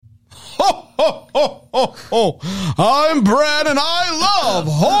ho, ho, ho. I'm Brad, and I love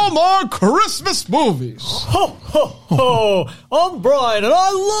Hallmark Christmas movies. Ho, ho, ho. I'm Brian, and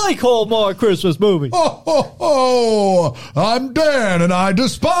I like Hallmark Christmas movies. Ho, ho, ho. I'm Dan, and I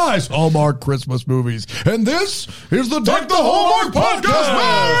despise Hallmark Christmas movies. And this is the Deck the Hallmark Podcast.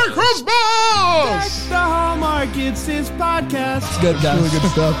 Merry Christmas! Deck the Hallmark, it's his podcast. It's good, guys. Really good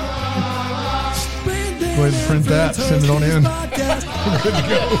stuff. Go ahead and print that. Send it on in. We're good to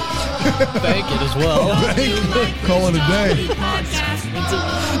go. Thank it as well. Call it a day.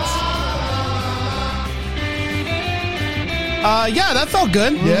 Yeah, that felt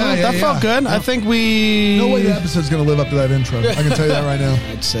good. That felt good. I think we... No way the episode's going to live up to that intro. I can tell you that right now.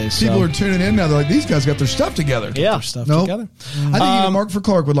 I'd say so. People are tuning in now. They're like, these guys got their stuff together. Yeah. Together. I think even Mark for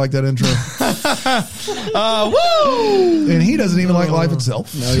Clark would like that intro. Woo! And he doesn't even like life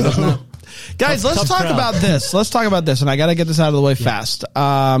itself. No, he does not. Guys, let's talk about this. Let's talk about this, and I got to get this out of the way fast.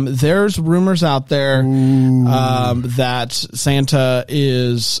 There's rumors out there that Santa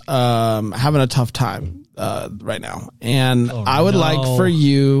is having a tough time right now, and I would like for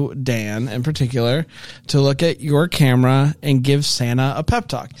you, Dan, in particular, to look at your camera and give Santa a pep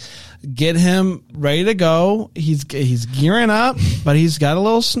talk. Get him ready to go. He's gearing up, but he's got a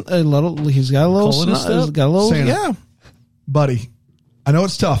little Santa, yeah, buddy. I know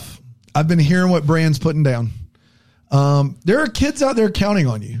it's tough. I've been hearing what Brand's putting down. There are kids out there counting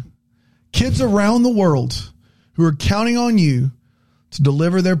on you. Kids around the world who are counting on you to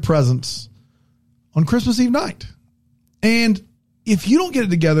deliver their presents on Christmas Eve night. And if you don't get it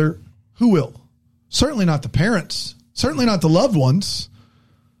together, who will? Certainly not the parents. Certainly not the loved ones.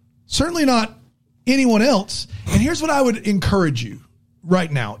 Certainly not anyone else. And here's what I would encourage you right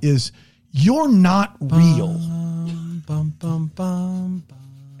now is you're not real.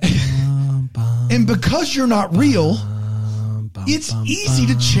 And because you're not real, it's easy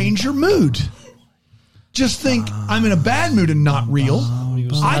to change your mood. Just think, I'm in a bad mood and not real.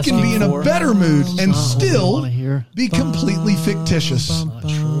 I can be in a better mood and still be completely fictitious.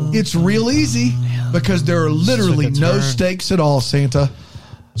 It's real easy because there are literally no stakes at all, Santa.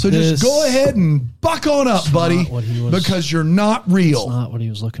 So just go ahead and buck on up, buddy, because you're not real. That's not what he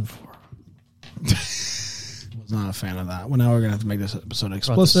was looking for. Not a fan of that. Well, now we're gonna have to make this episode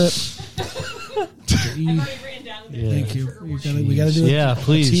explicit. Thank you. We gotta do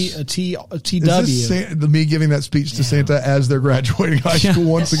please. a TW. Is this me giving that speech to Santa as they're graduating high school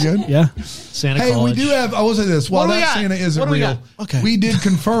once again? Yeah. Santa Hey, College. we do have, I will say this, while that Santa isn't real, we did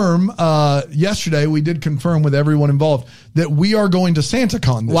confirm yesterday, we did confirm with everyone involved that we are going to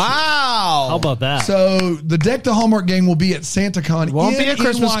SantaCon this year. How about that? So the Deck the Hallmark gang will be at SantaCon. Won't be at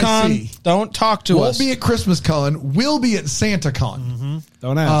Christmas Con. Don't talk to us. Won't be at Christmas Con. Will be at SantaCon. Mm-hmm.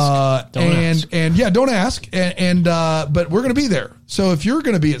 Don't ask. Don't ask. But we're going to be there. So if you're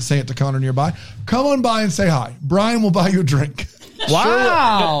going to be at SantaCon or nearby, come on by and say hi. Brian will buy you a drink.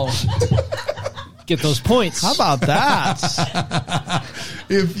 Wow. Get those points. How about that?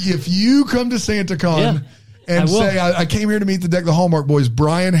 If you come to SantaCon and say, I came here to meet the Deck the Hallmark boys,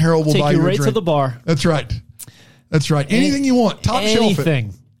 Brian Harrell will buy you a drink. Take you right to the bar. That's right. Anything you want. Top shelf it.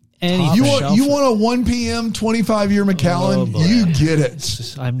 Anything. You want a 1 p.m. 25-year Macallan? You get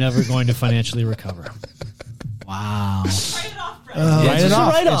it. I'm never going to financially recover. Wow. Write it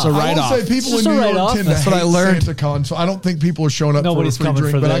off. It's a write-off. I will say people in New York tend to hate SantaCon, so I don't think people are showing up for a free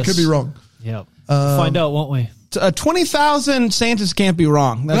drink, but I could be wrong. Yep. Find out, won't we? 20,000 Santas can't be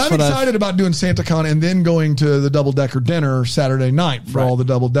wrong. That's I'm excited about doing SantaCon and then going to the double-decker dinner Saturday night for all the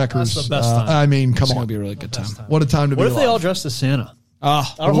double-deckers. That's the best time. I mean, come It's on. going to be a really good time. What a time to be alive. What if they all dressed as Santa? Our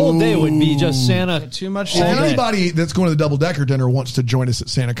whole day would be just Santa. Too much If Santa. anybody that's going to the double-decker dinner wants to join us at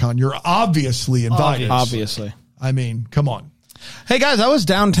SantaCon, you're obviously invited. Obviously. I mean, come on. Hey, guys, I was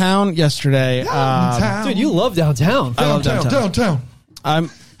downtown yesterday. Dude, you love downtown. I love Downtown. I'm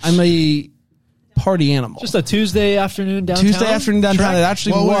a party animal. Just a Tuesday afternoon downtown. It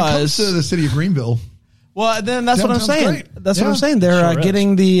actually When it comes was. to the city of Greenville. Well, then that's what I'm Downtown's saying. great. That's what I'm saying. They're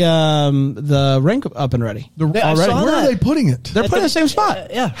getting the rink up and ready already. Where are they putting it? They're putting it in the same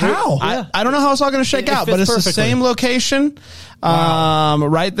spot. How? I don't know how it's all going to shake out, but it's the same location,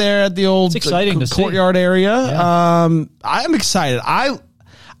 right there at the old courtyard area. I'm excited. I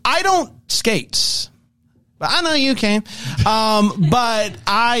don't skates. But I know you came. But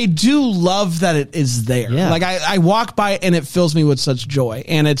I do love that it is there. Yeah. Like I walk by and it fills me with such joy.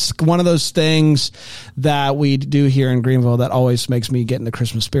 And it's one of those things that we do here in Greenville that always makes me get in the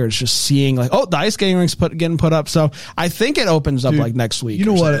Christmas spirit. It's just seeing like, the ice skating rink's getting put up. So I think it opens up like next week. You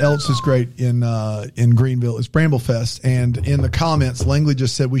know what else is great in Greenville is Bramblefest. And in the comments, Langley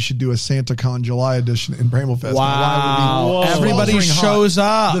just said we should do a SantaCon July edition in Bramblefest. Wow. Everybody shows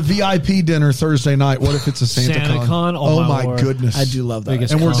up. The VIP dinner Thursday night. What if it's a SantaCon? Oh my Lord. goodness. I do love that.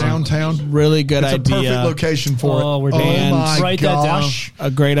 Biggest And we're con. downtown. Really good It's idea. a perfect location for it. We're doing And my write gosh. that down.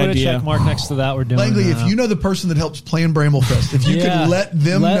 A great Put idea. a check mark next to that. We're doing Langley, that. if you know the person that helps plan Bramblefest, if you Yeah. could let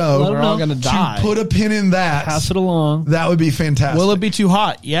them Let know them We're all know. going to die. to put a pin in that, pass it along. that would be fantastic. Will it be too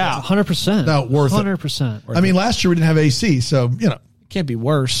hot? Yeah. 100%. No, worth it. 100%. I mean, last year we didn't have AC, so, Can't be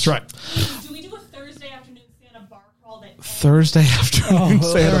worse. That's right. Do we do a Thursday afternoon Santa bar crawl that Thursday afternoon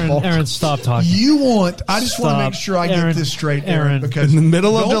Santa Ball. Aaron, stop talking. I just want to make sure I Aaron, get this straight, Aaron, Aaron. because In the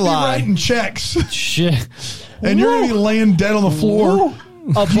middle of don't July. be writing checks, Shit. and you're going to be laying dead on the floor.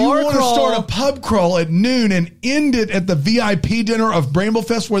 A You bar want to crawl. start a pub crawl at noon and end it at the VIP dinner of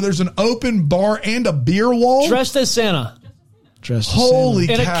Bramblefest where there's an open bar and a beer wall? Dressed as Santa. Just Holy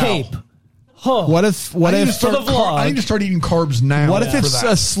In cow. a cape. Huh. What if I need, to For start the vlog. I need to start eating carbs now. what if for it's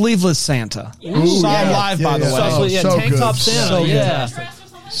that. a sleeveless Santa? Ooh, Saw him yeah. live, Yeah, by the yeah. way. So- yeah, so tank good. top Santa. So yeah.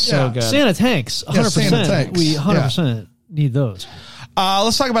 So Yeah. good. Santa tanks. 100%. Santa tanks. We 100% need those.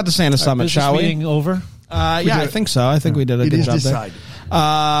 Let's talk about the Santa Summit, Business shall we? meeting over? Yeah, I think so. I think we did a It good is job decided.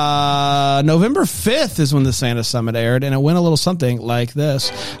 there. November 5th is when the Santa Summit aired, and it went a little something like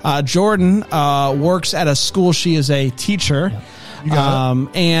this. Jordan works at a school. She is a teacher.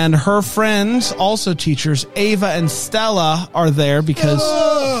 And her friends, also teachers, Ava and Stella, are there because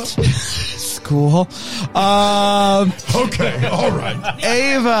school. Okay, all right.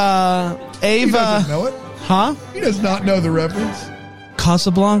 Ava, He doesn't know it. huh? He does not know the reference.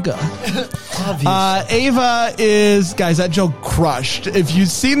 Casablanca. Ava is, guys, that joke crushed. If you've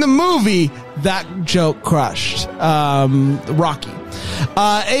seen the movie, that joke crushed. Rocky.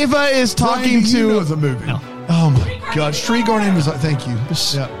 Ava is talking Brian, to. you know the movie. No. Oh my God, Street Guardian was like, thank you.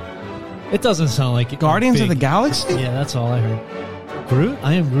 Yeah. It doesn't sound like it. Guardians big. of the Galaxy? Yeah, that's all I heard. Groot?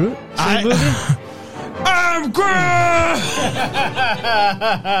 I am Groot? Same movie? I'm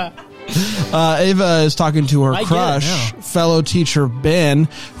Ava is talking to her I get it crush, now. fellow teacher Ben,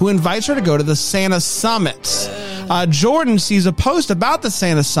 who invites her to go to the Santa Summit. Jordan sees a post about the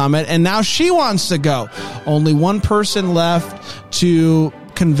Santa Summit, and now she wants to go. Only one person left to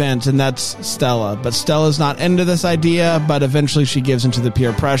convince, and that's Stella. But Stella's not into this idea, but eventually she gives into the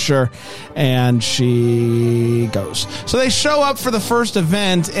peer pressure, and she goes. So they show up for the first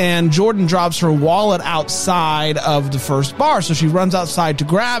event, and Jordan drops her wallet outside of the first bar. So she runs outside to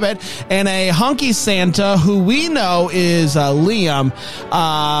grab it, and a hunky Santa, who we know is Liam,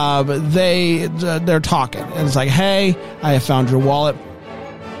 they're talking. And it's like, hey, I have found your wallet.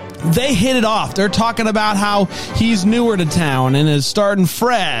 They hit it off. They're talking about how he's newer to town and is starting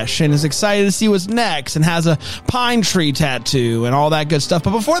fresh and is excited to see what's next and has a pine tree tattoo and all that good stuff.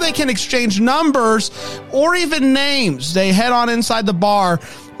 But before they can exchange numbers or even names, they head on inside the bar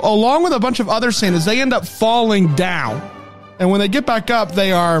along with a bunch of other Santas. They end up falling down. And when they get back up,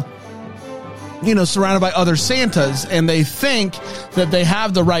 they are, surrounded by other Santas, and they think that they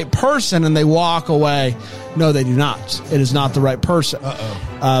have the right person, and they walk away. No, they do not. It is not the right person.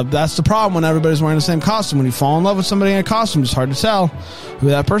 That's the problem when everybody's wearing the same costume. When you fall in love with somebody in a costume, it's hard to tell who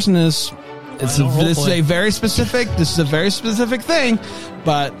that person is. This is a very specific thing,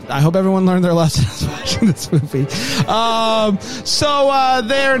 but I hope everyone learned their lessons watching this movie. So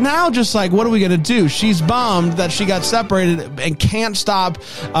they're now just like, what are we going to do? She's bummed that she got separated and can't stop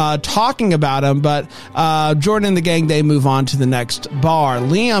talking about him, but Jordan and the gang, they move on to the next bar.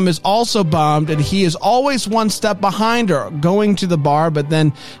 Liam is also bummed, and he is always one step behind her, going to the bar, but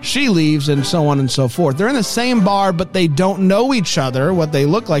then she leaves, and so on and so forth. They're in the same bar, but they don't know each other, what they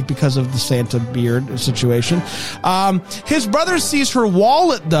look like because of the Santa beard situation. His brother sees her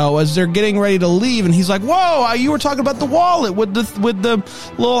wallet, though, as they're getting ready to leave, and he's like, whoa, you were talking about the wallet with the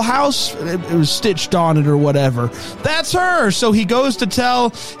little house, it was stitched on it or whatever. That's her. So he goes to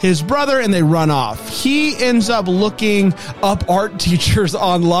tell his brother, and they run off. He ends up looking up art teachers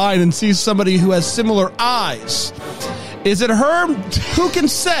online and sees somebody who has similar eyes. Is it her? Who can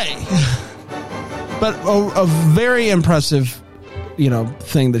say? But a very impressive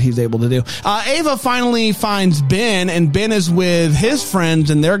thing that he's able to do. Ava finally finds Ben, and Ben is with his friends,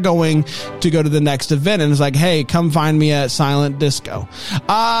 and they're going to go to the next event, and is like, hey, come find me at Silent Disco.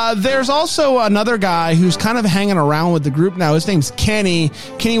 There's also another guy who's kind of hanging around with the group now. His name's Kenny.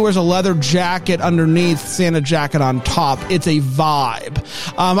 Kenny wears a leather jacket underneath, Santa jacket on top. It's a vibe.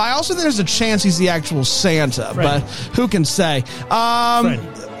 I also think there's a chance he's the actual Santa, but who can say?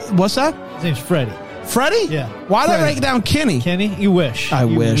 What's that? His name's Freddie. Freddie? Yeah. Why did I write down Kenny? Kenny? You wish. I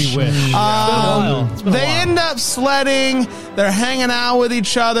wish. You wish. It's been a while. They end up sledding. They're hanging out with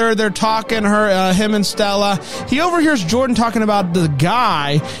each other. They're talking, him and Stella. He overhears Jordan talking about the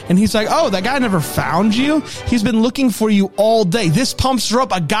guy, and he's like, oh, that guy never found you? He's been looking for you all day. This pumps her up.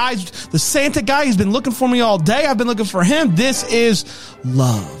 The Santa guy, he's been looking for me all day. I've been looking for him. This is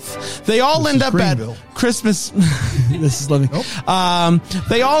love. They all end up at Christmas. This is living. Nope.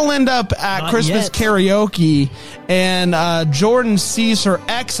 They all end up at Christmas karaoke, and Jordan sees her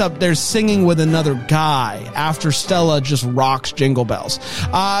ex up there singing with another guy after Stella just rocks Jingle Bells.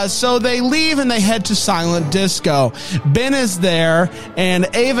 So they leave and they head to Silent Disco. Ben is there, and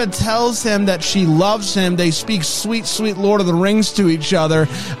Ava tells him that she loves him. They speak sweet, sweet Lord of the Rings to each other.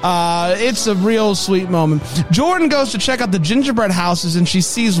 It's a real sweet moment. Jordan goes to check out the gingerbread houses, and she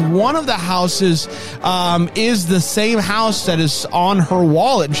sees one of the houses is the same house that is on her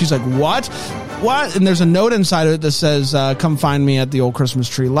wallet, and she's like, what? And there's a note inside of it that says, come find me at the old Christmas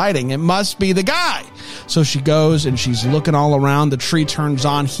tree lighting. It must be the guy. So she goes and she's looking all around. The tree turns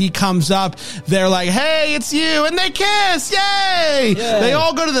on. He comes up. They're like, hey, it's you. And they kiss. Yay! They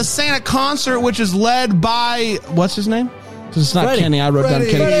all go to the Santa concert, which is led by, what's his name? Because it's not Freddie. Kenny. I wrote down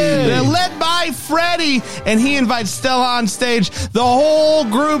Kenny. They're led by Freddie, and he invites Stella on stage. The whole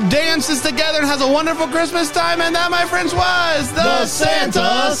group dances together and has a wonderful Christmas time, and that, my friends, was the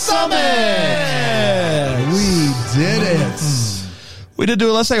Santa Summit. We did it. We did do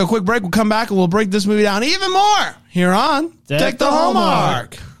it. Let's take a quick break. We'll come back, and we'll break this movie down even more here on Take the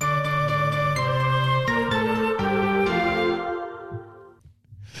Hallmark.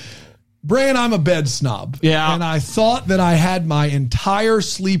 Brian, I'm a bed snob. Yeah. And I thought that I had my entire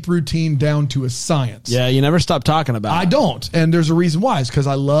sleep routine down to a science. Yeah, you never stop talking about it. I don't. And there's a reason why. It's because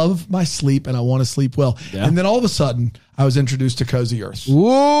I love my sleep and I want to sleep well. Yeah. And then all of a sudden, I was introduced to Cozy Earth.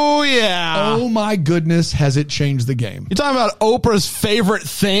 Ooh, yeah. Oh, my goodness, has it changed the game. You're talking about Oprah's favorite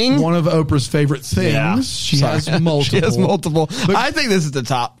thing? One of Oprah's favorite things. Yeah. She has multiple. She has multiple. But I think this is the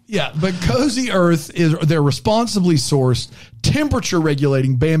top. Yeah, but Cozy Earth they're responsibly sourced, temperature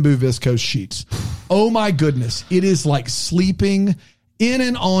regulating bamboo viscose sheets. Oh my goodness. It is like sleeping in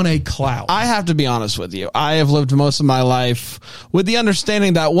and on a cloud. I have to be honest with you. I have lived most of my life with the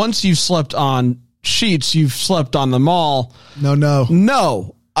understanding that once you've slept on sheets, you've slept on them all. No.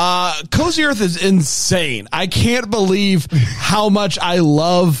 Cozy Earth is insane. I can't believe how much I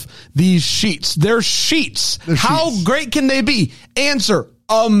love these sheets. They're sheets. How great can they be? Answer: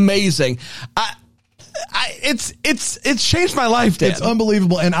 amazing. It's changed my life, Dan. It's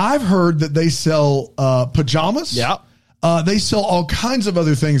unbelievable. And I've heard that they sell pajamas. Yeah. They sell all kinds of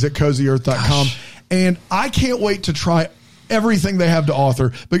other things at CozyEarth.com. And I can't wait to try everything they have to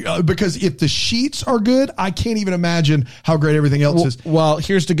offer, because if the sheets are good, I can't even imagine how great everything else is. Well,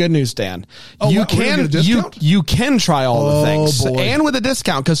 here's the good news, Dan. You can try all the things, boy. and with a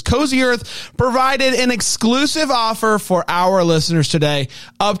discount, because Cozy Earth provided an exclusive offer for our listeners today,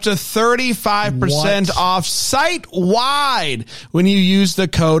 up to 35% off site-wide when you use the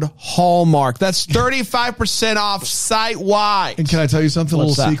code Hallmark. That's 35% off site-wide. And can I tell you something? A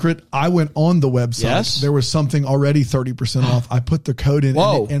little secret? I went on the website. Yes? There was something already 30% off. I put the code in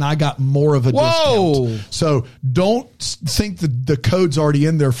and I got more of a discount. So don't think the code's already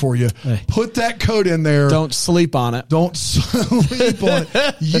in there for you. Hey. Put that code in there. Don't sleep on it. Don't sleep on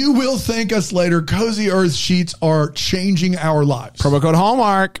it. You will thank us later. Cozy Earth sheets are changing our lives. Promo code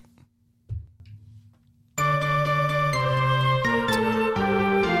Hallmark.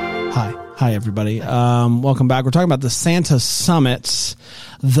 Hi, everybody. Welcome back. We're talking about the Santa Summits.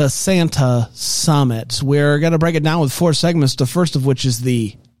 The Santa Summits. We're going to break it down with 4 segments, the first of which is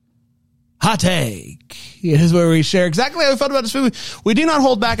the Hot Take. It is where we share exactly how we felt about this movie. We do not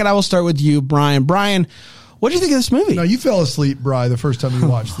hold back, and I will start with you, Brian. Brian, what did you think of this movie? No, you fell asleep, Brian, the first time you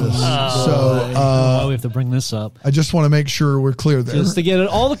watched this. So we have to bring this up. I just want to make sure we're clear there. Just to get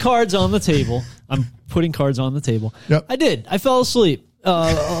all the cards on the table. I'm putting cards on the table. Yep. I did. I fell asleep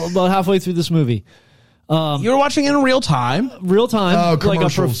about halfway through this movie. You were watching it in real time. Like a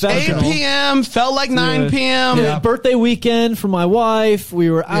professional. 8 p.m. felt like 9 p.m. Yeah. Birthday weekend for my wife. We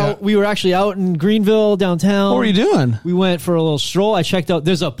were out. Yeah. We were actually out in Greenville downtown. What were you doing? We went for a little stroll. I checked out.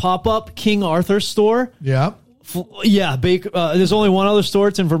 There's a pop-up King Arthur store. Yeah. Yeah, there's only one other store.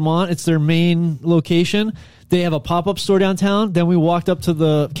 It's in Vermont. It's their main location. They have a pop-up store downtown. Then we walked up to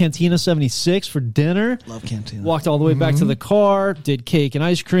the Cantina 76 for dinner. Love Cantina. Walked all the way back to the car, did cake and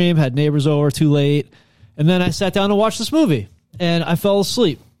ice cream, had neighbors over too late. And then I sat down to watch this movie. And I fell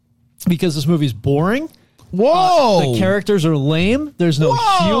asleep because this movie's boring. Whoa. The characters are lame. There's no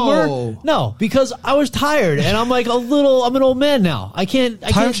humor. No, because I was tired. And I'm like I'm an old man now. I can't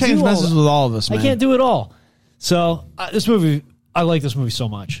change messes with all of us, man. I can't do it all. So this movie... I like this movie so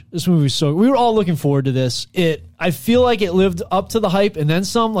much. This movie we were all looking forward to this. I feel like it lived up to the hype and then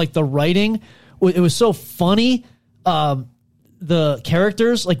some. Like the writing, it was so funny. The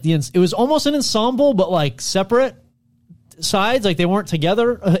characters, it was almost an ensemble, but like separate sides. Like they weren't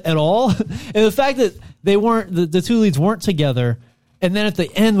together at all. And the fact that they weren't, the two leads weren't together. And then at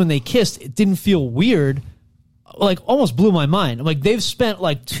the end when they kissed, it didn't feel weird. Like almost blew my mind. I'm like, they've spent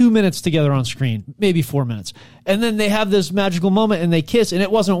like 2 minutes together on screen, maybe 4 minutes. And then they have this magical moment and they kiss and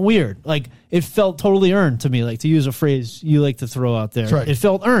it wasn't weird. Like it felt totally earned to me, like to use a phrase you like to throw out there. Right. It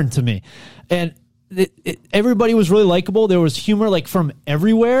felt earned to me. And everybody was really likable. There was humor like from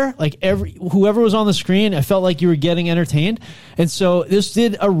everywhere. Like whoever was on the screen, I felt like you were getting entertained. And so this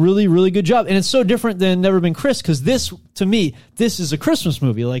did a really, really good job. And it's so different than Never Been Kissed because this, to me, this is a Christmas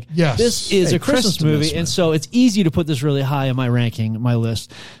movie. Like this is a Christmas movie. And so it's easy to put this really high in my ranking, my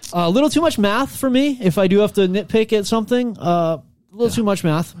list. A little too much math for me if I do have to nitpick at something. A little too much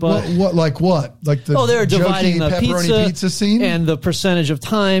math, but what? Like the they're dividing the pizza scene and the percentage of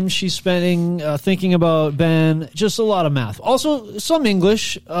time she's spending thinking about Ben. Just a lot of math. Also, some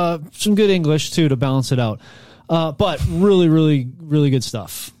English, some good English too to balance it out. But really, really, really good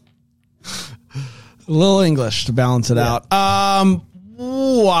stuff. A little English to balance it out.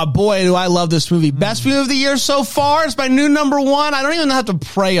 Boy, do I love this movie. Best movie of the year so far. It's my new number one. I don't even have to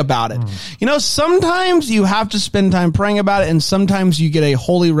pray about it. You know, sometimes you have to spend time praying about it, and sometimes you get a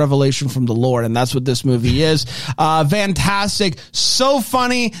holy revelation from the Lord, and that's what this movie is. Fantastic. So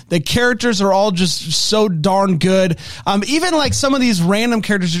funny. The characters are all just so darn good. Even like some of these random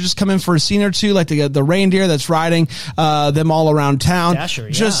characters who just come in for a scene or two, like the reindeer that's riding them all around town. Dasher,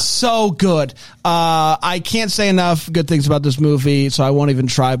 yeah. Just so good. I can't say enough good things about this movie, so I won't even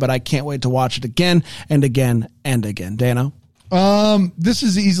try, but I can't wait to watch it again and again and again. Dano? This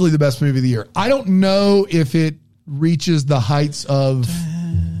is easily the best movie of the year. I don't know if it reaches the heights of...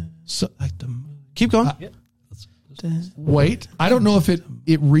 Keep going. Wait, I don't know if it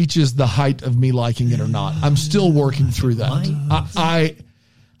reaches the height of me liking it or not. I'm still working through that.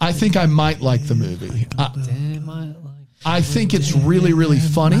 I think I might like the movie. I think it's really, really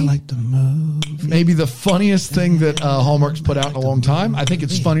funny. Maybe the funniest thing that Hallmark's put out in a long time. I think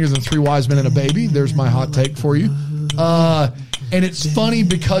it's funnier than Three Wise Men and a Baby. There's my hot take for you. And it's funny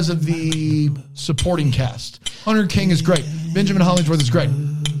because of the supporting cast. Hunter King is great. Benjamin Hollingsworth is great.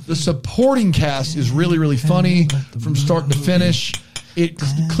 The supporting cast is really, really funny from start to finish.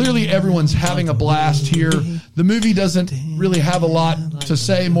 Clearly everyone's having a blast here. The movie doesn't really have a lot to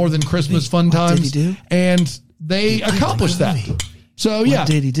say more than Christmas fun times. And they accomplished that. So, yeah. What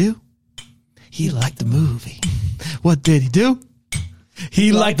did he do? He liked the movie. What did he do?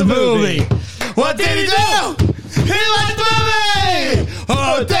 He liked the movie. What did he do? He liked the movie.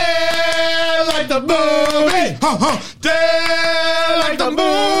 Oh, Dave liked the movie. Dave liked the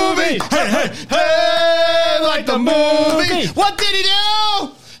movie. Hey, Dave liked the movie. What did he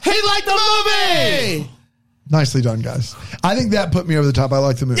do? He liked the movie. Nicely done, guys. I think that put me over the top. I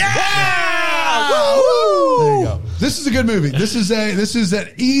like the movie. Yeah! Woo! There you go. This is a good movie. This is an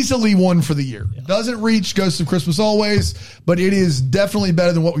easily one for the year. Doesn't reach Ghosts of Christmas Always, but it is definitely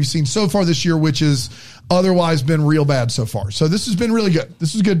better than what we've seen so far this year, which has otherwise been real bad so far. So this has been really good.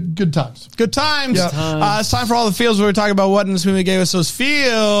 This is good times. Good times. Yeah. It's time for all the feels where we talk about what in this movie gave us those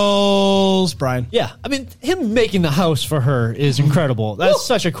feels, Brian. Yeah, I mean, him making the house for her is incredible. That's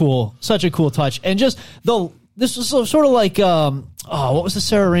such a cool touch. And just this was sort of like what was the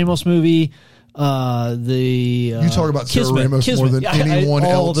Sarah Ramos movie? You talk about Sarah Kismet, Ramos more than anyone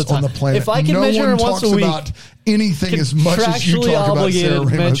else on the planet. If I can no mention her one once talks a week, about anything as much as you talk about Sarah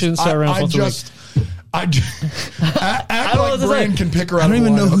Ramos. Mention Sarah Ramos once a week. Act like Brian can pick her out. I don't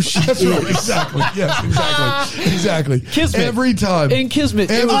even know who she is. That's right, exactly. Yes, exactly. Kismet. Every time. In Kismet.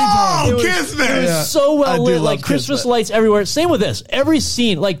 Kismet. It was so well lit, like Christmas lights everywhere. Same with this. Every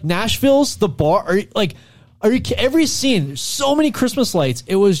scene, like Nashville's, the bar, every scene, there's so many Christmas lights.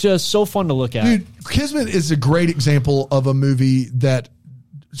 It was just so fun to look at. Dude, Kismet is a great example of a movie that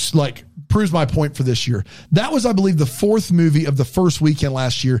proves my point for this year. That was, I believe, the fourth movie of the first weekend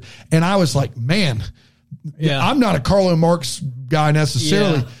last year. And I was like, man, I'm not a Carlo Marx guy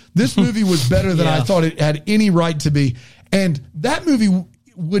necessarily. Yeah. This movie was better than I thought it had any right to be. And that movie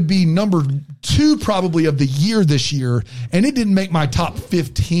would be number 2 probably of the year this year, and it didn't make my top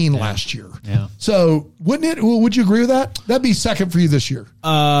 15 last year. Yeah. So wouldn't it? Would you agree with that? That'd be second for you this year.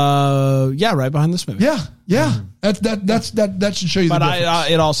 Yeah, right behind this movie. Yeah. That should show you. But the difference.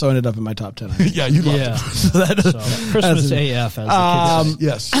 it also ended up in my top 10. Yeah, you loved Yeah. it. So, Christmas AF, as the kids say.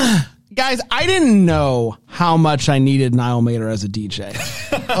 Yes. Guys, I didn't know how much I needed Niall Mater as a DJ.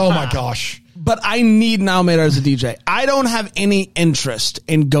 Oh my gosh. But I need Niall Mater as a DJ. I don't have any interest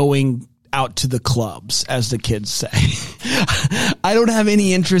in going out to the clubs, as the kids say. I don't have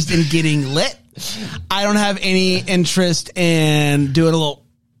any interest in getting lit. I don't have any interest in doing a little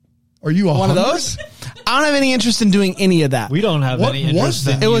Are you one of those. I don't have any interest in doing any of that. We don't have What any was interest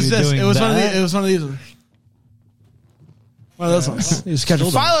that? in It was you this. doing It was that. it was one of these. One of those ones. You just catch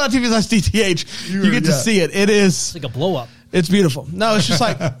it. Philo.tv/DTH. You get to see it. It is. It's like a blow up. It's beautiful. No, it's just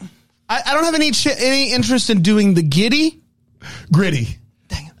like I don't have any interest in doing the giddy. Gritty.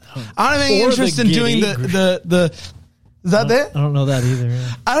 I don't have any Or interest the in doing giddy. the. Is that it? I don't know that either. Yeah.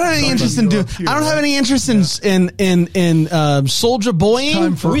 I don't have any interest in doing. I don't have any interest in Soldier Time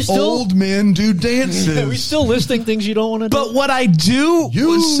Boying. for we still- old men do dances. Are we still listing things you don't want to do? But what I do,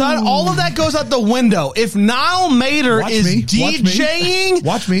 son, all of that goes out the window. If Niall Mater Watch is me. DJing,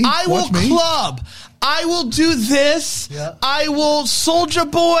 Watch me. I will Watch me. club. I will do this. Yeah. I will Soldier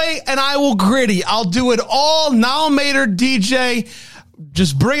Boy, and I will gritty. I'll do it all. Niall Mater DJ.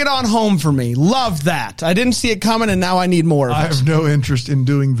 Just bring it on home for me. Love that. I didn't see it coming, and now I need more of I it. have no interest in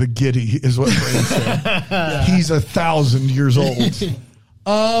doing the giddy, is what Brand said. He's 1,000 years old.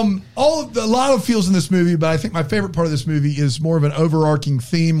 A lot of feels in this movie, but I think my favorite part of this movie is more of an overarching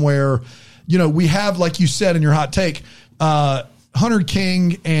theme where, we have, like you said in your hot take, Hunter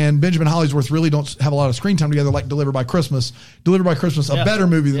King and Benjamin Hollingsworth really don't have a lot of screen time together, like Delivered by Christmas. Delivered by Christmas, a better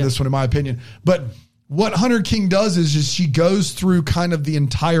movie than this one, in my opinion. But what Hunter King does is just she goes through kind of the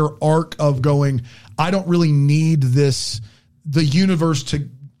entire arc of going, I don't really need the universe to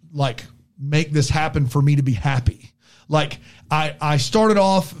like make this happen for me to be happy. Like I started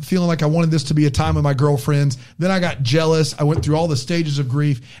off feeling like I wanted this to be a time with my girlfriends. Then I got jealous. I went through all the stages of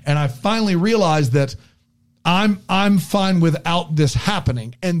grief, and I finally realized that I'm fine without this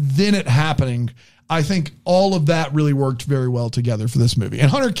happening. And then it happening. I think all of that really worked very well together for this movie.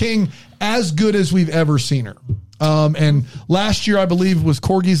 And Hunter King, as good as we've ever seen her. And last year, I believe, was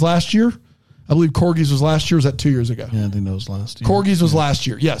Corgis last year. I believe Corgis was last year. Was that 2 years ago? Yeah, I think that was last year. Corgis was last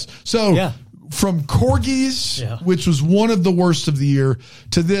year. Yes. So from Corgis, which was one of the worst of the year,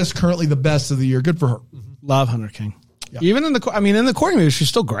 to this, currently the best of the year. Good for her. Love Hunter King. Yeah. Even in the Corgi movie, she's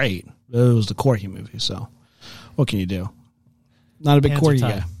still great. It was the Corgi movie, so what can you do? Not a big Hands are Corgi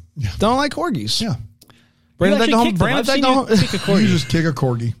tied. guy. Don't like corgis. Yeah. Brandon, You take home. actually kicked them. I've Brandon, take seen home. you kick a corgi You just kick a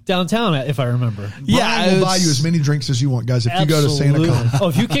Corgi. downtown, if I remember. Yeah, Brian will buy you as many drinks as you want, guys, if you go to Absolutely. SantaCon. Oh,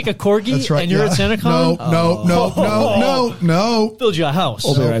 if you kick a corgi That's right. and you're at SantaCon? No. Build you a house.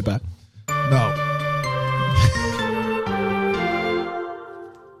 We'll be right back. No.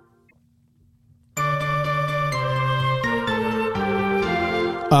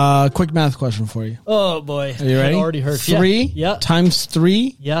 Quick math question for you. Oh, boy. Are you ready? It already hurts. 3 Yeah. times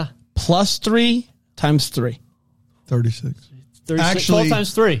 3 Yeah. plus 3 times 3. 36. 36, Actually, 12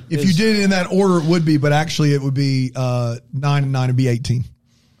 times 3. If you did it in that order, it would be, but actually it would be 9 and 9 would be 18.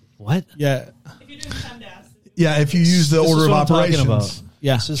 What? Yeah. If you're doing PEMDAS, Yeah, if you use the This is order of what I'm talking operations. about.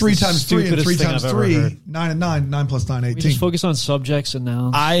 Yeah. This is 3 the times 3 and stupidest 3 thing times I've ever 3, heard. 9 and 9, 9 plus 9, We 18. just focus on subjects and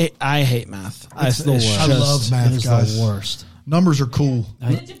nouns. I hate math. It's the worst. I love math, It is guys. the worst. Numbers are cool.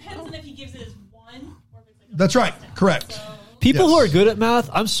 but it depends on if he gives it as 1 or if it's like a That's right. percent. Correct. So, People who Yes. are good at math,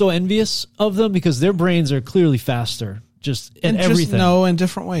 I'm so envious of them because their brains are clearly faster. Just in and just everything. know in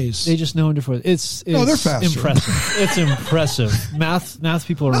different ways. They just know in different ways. It's No, they're faster. impressive. It's impressive. Math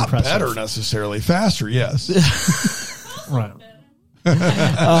people are Not impressive. better necessarily. Faster, yes. Right. So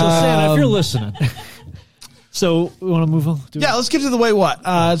Santa, if you're listening. So we want to move on? Yeah, let's get to the wait what.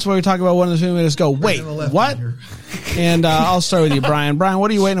 That's where we talk about one of the 2 minutes. Go, wait, what? And I'll start with you, Brian. Brian, what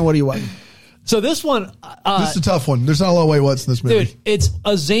are you waiting and what are you waiting? So this one, This is a tough one. There's not a lot of wait what's in this movie. dude, it's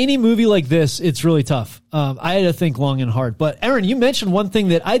a zany movie like this. It's really tough. I had to think long and hard. But Aaron, you mentioned one thing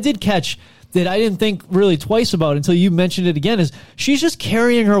that I did catch that I didn't think really twice about until you mentioned it again is she's just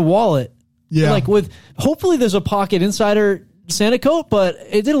carrying her wallet. Yeah. Like hopefully there's a pocket inside her Santa coat, but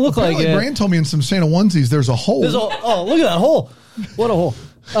it didn't look like Apparently, it. Brand told me in some Santa onesies there's a hole. There's oh, look at that hole. What a hole.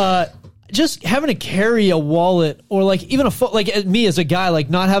 Just having to carry a wallet or like even a phone, like me as a guy, like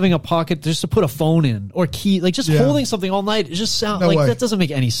not having a pocket just to put a phone in or key, like just Yeah. holding something all night. It just sounds No like way. that doesn't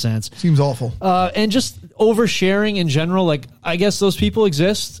make any sense. Seems awful. And just oversharing in general. Like, I guess those people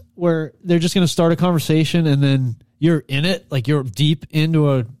exist where they're just going to start a conversation and then you're in it, like you're deep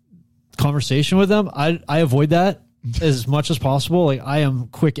into a conversation with them. I avoid that as much as possible. Like, I am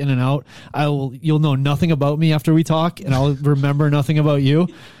quick in and out. You'll know nothing about me after we talk, and I'll remember nothing about you.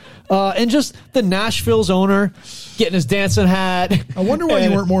 And just the Nashville's owner getting his dancing hat. I wonder why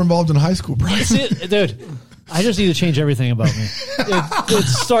you weren't more involved in high school, Brian. Dude, I just need to change everything about me. It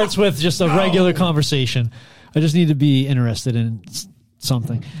starts with just a regular conversation. I just need to be interested in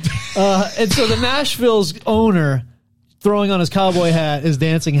something. And so the Nashville's owner throwing on his cowboy hat, his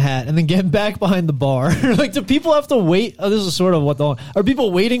dancing hat, and then getting back behind the bar. Like, do people have to wait? Oh, this is sort of are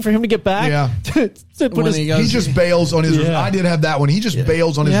people waiting for him to get back? Yeah. to put he just bails on his. Yeah. I did have that one. He just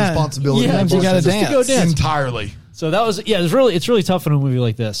bails on his responsibility. Yeah, you got to dance. go dance entirely. So that was it's really tough in a movie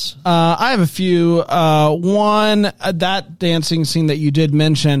like this. I have a few. One, that dancing scene that you did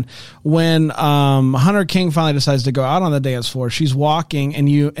mention, when Hunter King finally decides to go out on the dance floor, she's walking and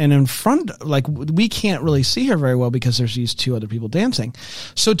in front, like, we can't really see her very well because there's these two other people dancing.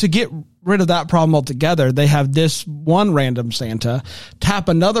 So to get rid of that problem altogether, they have this one random Santa tap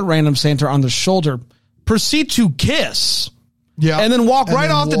another random Santa on the shoulder, proceed to kiss. Yeah, and then walk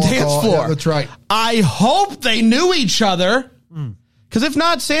off the dance floor. Yeah, that's right. I hope they knew each other, because if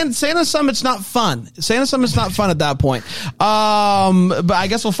not, Santa Summit's not fun. Santa Summit's not fun at that point. But I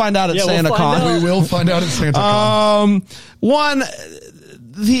guess we'll find out at SantaCon. We will find out at SantaCon. One,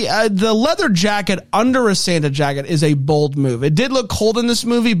 the leather jacket under a Santa jacket is a bold move. It did look cold in this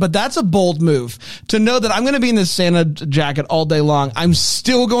movie, but that's a bold move. To know that I'm going to be in this Santa jacket all day long, I'm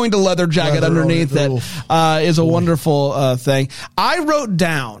still going to leather jacket underneath it, is a wonderful thing. I wrote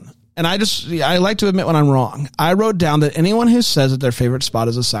down, and I like to admit when I'm wrong, I wrote down that anyone who says that their favorite spot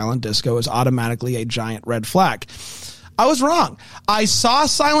is a silent disco is automatically a giant red flag. I was wrong. I saw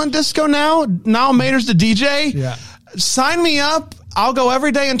silent disco now. Now Mater's the DJ. Yeah. Sign me up. I'll go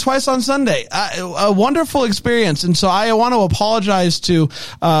every day and twice on Sunday. A wonderful experience. And so I want to apologize to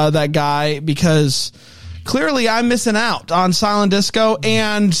that guy, because clearly I'm missing out on silent disco,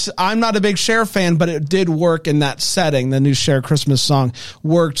 and I'm not a big Cher fan, but it did work in that setting. The new Cher Christmas song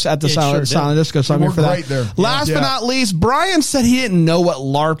worked at the silent disco, so I'm here for that. Right there. Last but not least, Brian said he didn't know what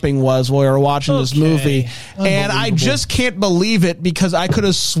LARPing was while we were watching this movie, and I just can't believe it, because I could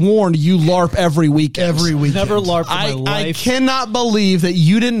have sworn you LARP every weekend. Never LARPed in my life. I cannot believe that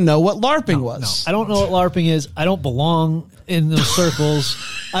you didn't know what LARPing was. No. I don't know what LARPing is. I don't belong in those circles.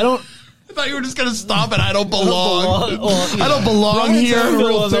 I thought you were just going to stop it. I don't belong. Well, I don't belong here. A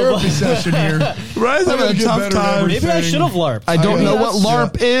real therapy session here. Ryan's having a tough time. Maybe I should have LARPed. I don't know what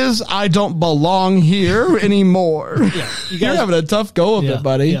LARP is. I don't belong here anymore. Yeah, you're having a tough go of it,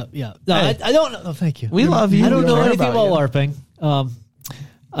 buddy. Yeah. No, I don't know. Thank you. We love you. I don't know anything about LARPing.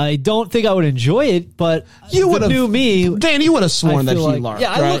 I don't think I would enjoy it, but you would have knew me. Dan, you would have sworn that he LARPed.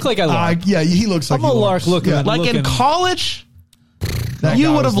 Yeah, I look like I LARP. Yeah, he looks like I'm a LARP looking. Yeah. Like in college,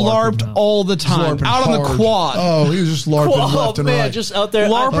 you would have LARPed all the time, out on the quad. Oh, he was just LARPing left and right. Just out there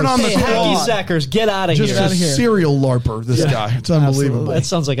LARPing on the quad. Hacky sackers, get out of here. Just a serial LARPer, this guy. It's unbelievable. That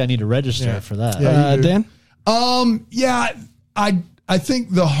sounds like I need to register for that. Yeah, Dan? I think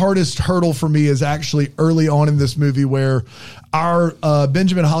the hardest hurdle for me is actually early on in this movie, where our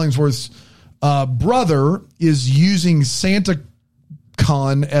Benjamin Hollingsworth's brother is using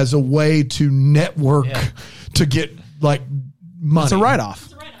SantaCon as a way to network to get like money. It's a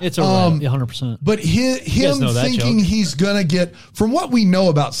write-off. It's a 100%. But him thinking he's going to get, from what we know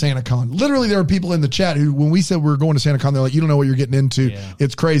about SantaCon, literally there are people in the chat who, when we said we're going to SantaCon, they're like, you don't know what you're getting into. Yeah.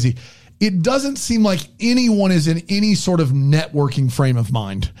 It's crazy. It doesn't seem like anyone is in any sort of networking frame of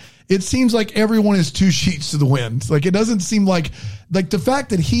mind. It seems like everyone is two sheets to the wind. Like, it doesn't seem like the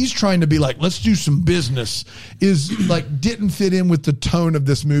fact that he's trying to be like, let's do some business, is like, didn't fit in with the tone of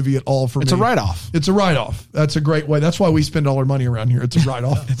this movie at all for me. It's a write-off. It's a write-off. That's a great way. That's why we spend all our money around here. It's a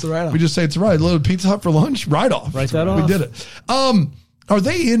write-off. It's a write-off. We just say it's a write. A little Pizza Hut for lunch, write-off. Write that off. We did it. Are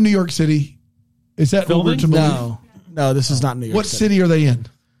they in New York City? Is that filming? No, this is not New York What city are they in?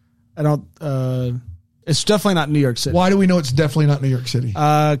 I don't, it's definitely not New York City. Why do we know it's definitely not New York City?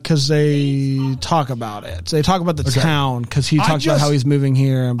 Because they talk about it. They talk about the town, because he talks about how he's moving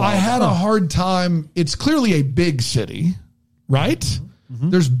here. And I had a hard time. It's clearly a big city, right? Mm-hmm.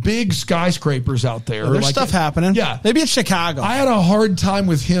 There's big skyscrapers out there. There's stuff happening. Yeah. Maybe it's Chicago. I had a hard time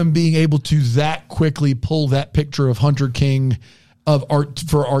with him being able to that quickly pull that picture of Hunter King of art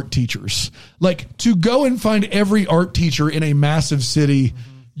for art teachers. Like, to go and find every art teacher in a massive city,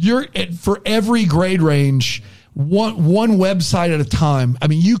 you're for every grade range, one website at a time. I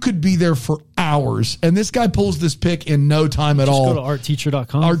mean, you could be there for hours. And this guy pulls this pick in no time at all. Go to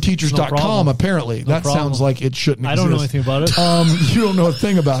artteacher.com. Artteachers.com, apparently. No that problem. sounds like it shouldn't exist. I don't know anything about it. You don't know a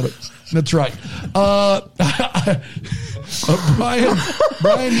thing about it. That's right.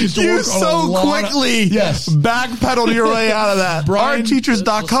 Brian used to work on a lot quickly yes. backpedaled your way out of that.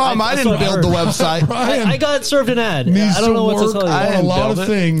 Artteachers.com. I didn't build the website. Brian I got served an ad. needs I don't know to what to work tell you. on a lot of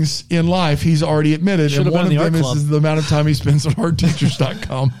things in life he's already admitted. Should've and one of been in the them art club. is the amount of time he spends on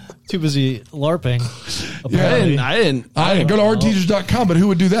artteachers.com. Too busy LARPing. I Apparently. didn't. I go to artteachers.com, but who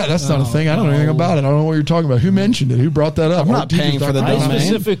would do that? That's not a thing. I don't know anything about it. I don't know what you're talking about. Who mentioned it? Who brought that up? I'm not paying for the artteachers.com. I domain.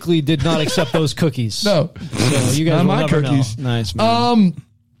 specifically did not accept those cookies. No. So you guys Not will my never cookies. know. Nice, man.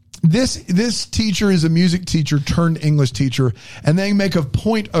 This teacher is a music teacher turned English teacher, and they make a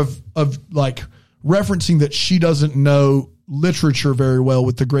point of like referencing that she doesn't know literature very well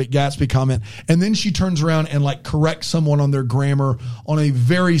with the Great Gatsby comment, and then she turns around and like corrects someone on their grammar on a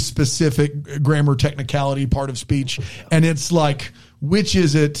very specific grammar technicality part of speech, and it's like, which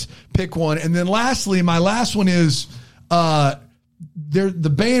is it? Pick one. And then lastly, my last one is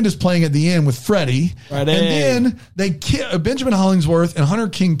the band is playing at the end with Freddie, and then they Benjamin Hollingsworth and Hunter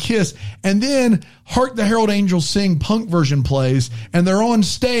King kiss, and then Hark the Herald Angels Sing punk version plays, and they're on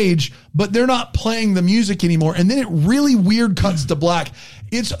stage, but they're not playing the music anymore, and then it really weird cuts to black.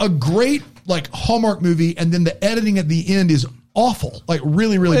 It's a great like Hallmark movie, and then the editing at the end is awful, like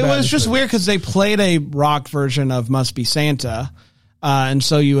really It bad. was just weird because they played a rock version of "Must Be Santa," and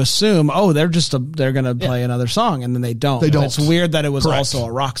so you assume, they're going to play another song, and then they don't. They don't. It's weird that it was Correct. also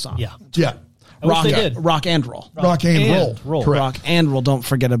a rock song. Yeah. Yeah. I wish Rock, they did. rock and roll. Rock and roll. Correct. Rock and roll. Don't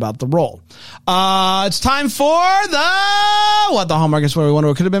forget about the roll. It's time for the Hallmark is where we wonder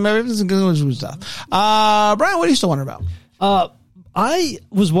what could have been. Maybe this is good stuff. Brian, what are you still wondering about? I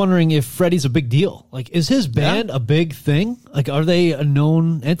was wondering if Freddie's a big deal. Like, is his band a big thing? Like, are they a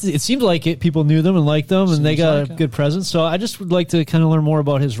known entity? It seemed like it. People knew them and liked them, and they got a good presence. So I just would like to kind of learn more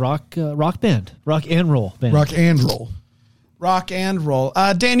about his rock band, rock and roll band. Rock and roll. Rock and roll.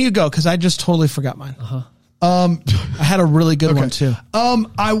 Dan, you go because I just totally forgot mine. I had a really good one too.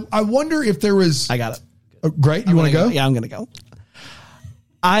 I wonder if there was. I got it. Great. You want to go? Yeah, I'm gonna go.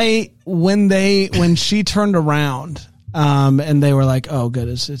 When she turned around, and they were like, "Oh, good,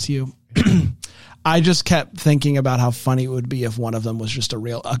 it's you." I just kept thinking about how funny it would be if one of them was just a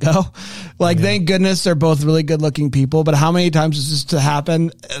real uggo. Like, thank goodness they're both really good looking people, but how many times does this to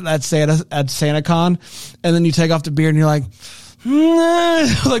happen at SantaCon, and then you take off the beard and you're like,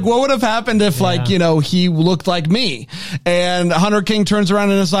 like, what would have happened if he looked like me? And Hunter King turns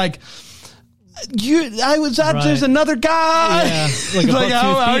around and is like, there's another guy. Yeah, like a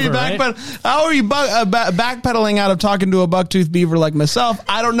how are you bucktooth beaver, how are you backpedaling out of talking to a bucktooth beaver like myself?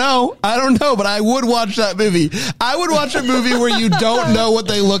 I don't know, but I would watch that movie. I would watch a movie where you don't know what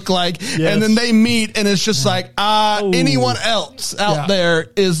they look like, and then they meet, and it's just like, anyone else out there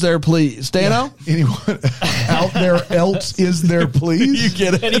is there, please, Dano? Yeah. Anyone out there else is there, please? You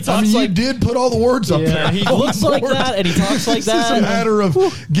get it? And he talks you did put all the words up there. He looks like Board. that, and he talks like It's that. just a matter of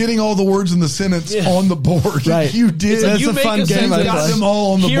getting all the words in the sentence on the board. Right. You did. That's you a make fun a game. sentence. I got play. them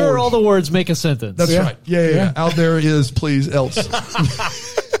all on the Here board. are all the words. Make a sentence. That's right. Yeah. Out there is please else.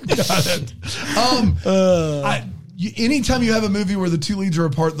 Got it. Anytime you have a movie where the two leads are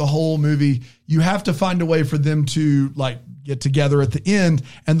apart the whole movie, you have to find a way for them to like get together at the end.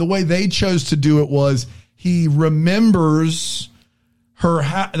 And the way they chose to do it was he remembers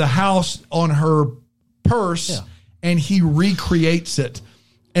the house on her purse and he recreates it.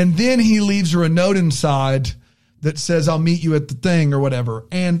 And then he leaves her a note inside that says, "I'll meet you at the thing," or whatever.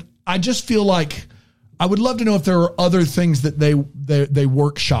 And I just feel like I would love to know if there are other things that they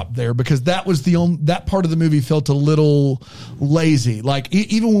workshopped there, because that was that part of the movie felt a little lazy. Like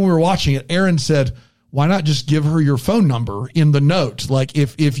even when we were watching it, Aaron said, "Why not just give her your phone number in the note?" Like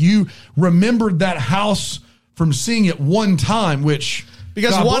if you remembered that house from seeing it one time, which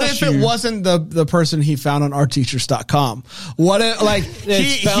Because God what bless if you. it wasn't the person he found on artteachers.com? What if, like,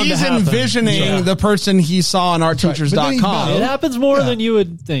 It's bound to he's happen. envisioning the person he saw on But then he artteachers.com. found- It happens more than you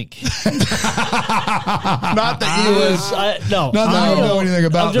would think. Not that you was. Not that I don't know anything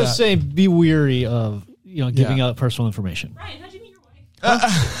about I'm just that. saying, be weary of giving out personal information. Brian, how'd you meet your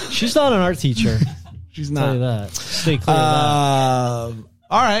wife? She's not an art teacher. She's Tell you not. that. Stay clear of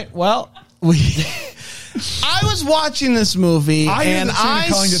All right. Well, I was watching this movie I hear and that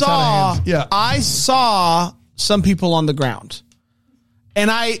Santa Con gets out of hand. Yeah. I saw some people on the ground. And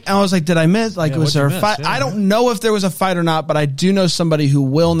I was like, did I miss? Like, Yeah, was what'd there a you miss? fight? Yeah, I don't know if there was a fight or not, but I do know somebody who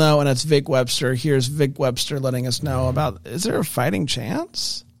will know, and that's Vic Webster. Here's Vic Webster letting us know about, is there a fighting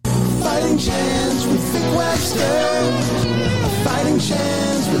chance? fighting chance with Vic Webster. A fighting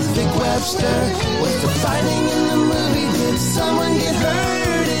chance with Vic Webster. Was the fighting in the movie? Did someone get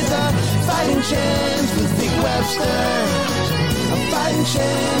hurt? It's a fighting chance with Vic Webster. A fighting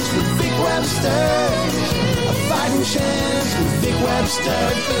chance with Vic Webster. A fighting chance with Vic Webster.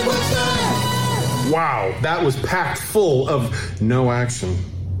 Vic Webster. Wow, that was packed full of no action.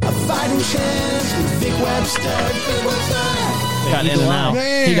 A fighting chance with Vic Webster. Vic Webster. Got in and out.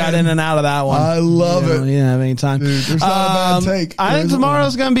 Man. He got in and out of that one. I love it. He didn't have any time. Dude, there's not a bad take. I think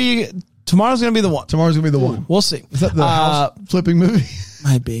tomorrow's gonna be the one. Tomorrow's going to be the one. We'll see. Is that the house flipping movie?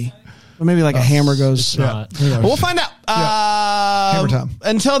 Might be. Or maybe like a hammer goes. not. Who knows? We'll find out. Hammer time.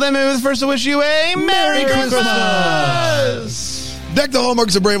 Until then, maybe the first to wish you a Merry Christmas. Deck the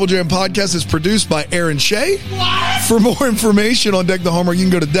Hallmark's a Bramble Jam podcast is produced by Aaron Shea. What? For more information on Deck the Hallmark, you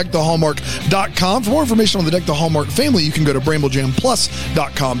can go to deckthehallmark.com. For more information on the Deck the Hallmark family, you can go to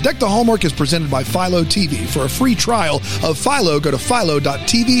bramblejamplus.com. Deck the Hallmark is presented by Philo TV. For a free trial of Philo, go to philo.tv/DTH.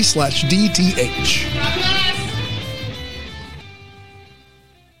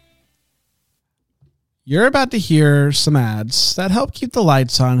 You're about to hear some ads that help keep the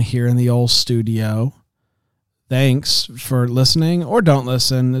lights on here in the old studio. Thanks for listening or don't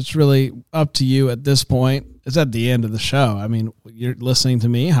listen. It's really up to you at this point. It's at the end of the show. I mean, you're listening to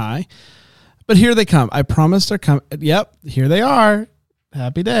me. Hi. But here they come. I promise they're coming. Yep, here they are.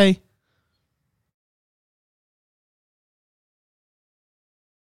 Happy day.